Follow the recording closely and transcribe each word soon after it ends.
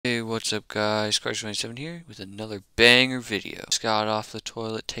What's up guys, Krunker here with another banger video. Just got off the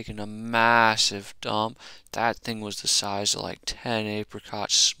toilet taking a massive dump. That thing was the size of like 10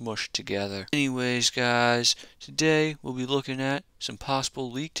 apricots smushed together. Anyways guys, today we'll be looking at some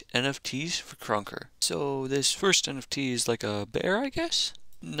possible leaked NFTs for Krunker. So this first NFT is like a bear, I guess?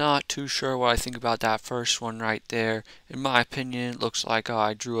 Not too sure what I think about that first one right there. In my opinion, it looks like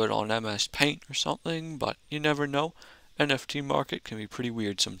I drew it on MS Paint or something, but you never know. NFT market can be pretty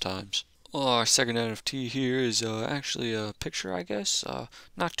weird sometimes. Our second NFT here is actually a picture, I guess.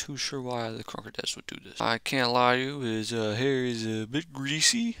 Not too sure why the Krunker devs would do this. I can't lie to you, his hair is a bit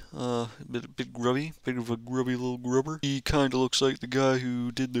greasy, a bit grubby, bit of a grubby little grubber. He kind of looks like the guy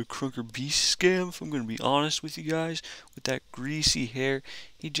who did the Krunker Beast scam, if I'm going to be honest with you guys. With that greasy hair,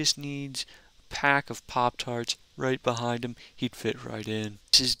 he just needs a pack of Pop-Tarts right behind him. He'd fit right in.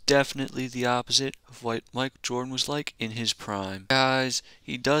 This is definitely the opposite of what Mike Jordan was like in his prime. Guys,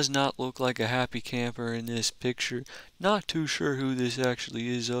 he does not look like a happy camper in this picture. Not too sure who this actually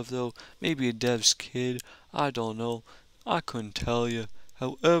is of though. Maybe a dev's kid. I don't know. I couldn't tell you.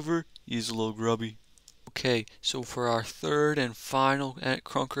 However, he's a little grubby. Okay, so for our third and final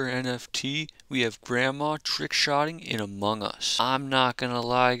Krunker NFT, we have Grandma trick-shotting in Among Us. I'm not gonna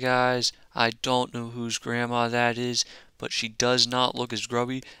lie guys, I don't know whose grandma that is, but she does not look as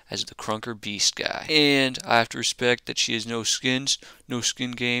grubby as the Krunker Beast guy. And I have to respect that she has no skins, no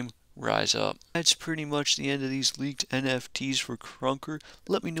skin game, rise up. That's pretty much the end of these leaked NFTs for Krunker.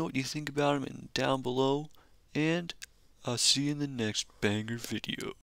 Let me know what you think about them down below, and I'll see you in the next banger video.